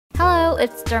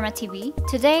it's Derma TV.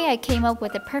 Today I came up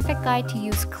with a perfect guide to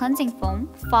use cleansing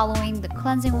foam following the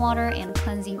cleansing water and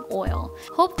cleansing oil.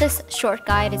 Hope this short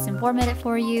guide is informative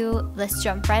for you. Let's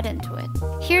jump right into it.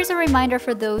 Here's a reminder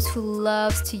for those who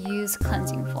loves to use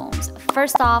cleansing foams.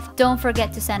 First off, don't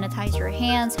forget to sanitize your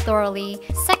hands thoroughly.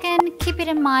 Second, keep it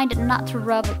in mind not to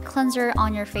rub a cleanser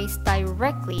on your face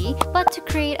directly, but to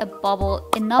create a bubble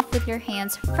enough with your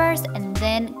hands first and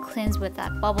then cleanse with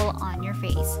that bubble on your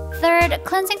face. Third,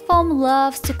 cleansing foam loves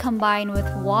to combine with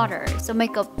water, so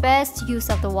make a best use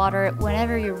of the water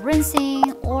whenever you're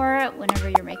rinsing or whenever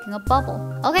you're making a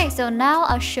bubble. Okay, so now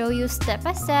I'll show you step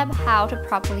by step how to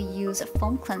properly use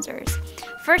foam cleansers.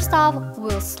 First off,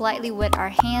 we'll slightly wet our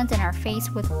hands and our face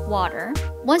with water.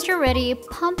 Once you're ready,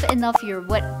 pump enough your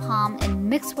wet palm and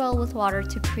mix well with water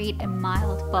to create a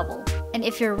mild bubble. And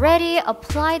if you're ready,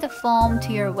 apply the foam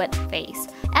to your wet face.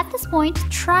 At this point,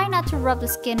 try not to rub the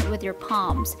skin with your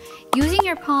palms. Using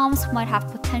your palms might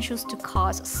have potentials to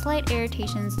cause slight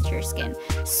irritations to your skin.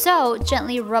 So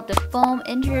gently rub the foam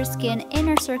into your skin in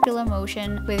a circular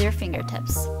motion with your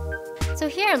fingertips. So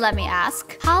here, let me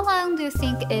ask, how long do you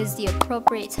think is the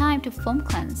appropriate time to foam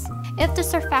cleanse? If the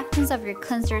surfactants of your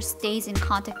cleanser stays in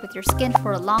contact with your skin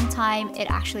for a long time,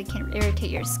 it actually can irritate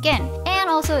your skin. And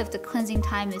also, if the cleansing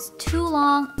time is too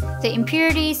long, the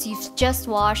impurities you've just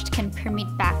washed can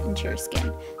permeate back into your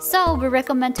skin. So we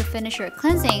recommend to finish your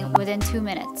cleansing within 2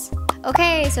 minutes.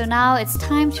 Okay, so now it's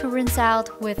time to rinse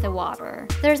out with the water.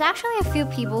 There's actually a few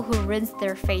people who rinse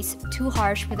their face too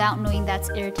harsh without knowing that's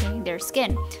irritating their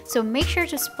skin. So make sure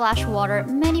to splash water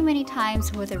many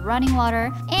times with the running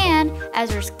water, and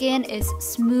as your skin is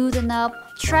smooth enough,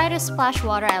 try to splash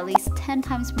water at least 10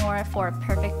 times more for a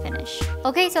perfect finish.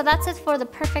 Okay, so that's it for the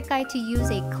perfect guide to use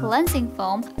a cleansing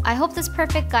foam. I hope this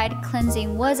perfect guide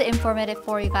cleansing was informative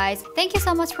for you guys. Thank you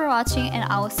so much for watching, and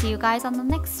I will see you guys on the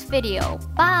next video.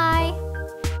 Bye!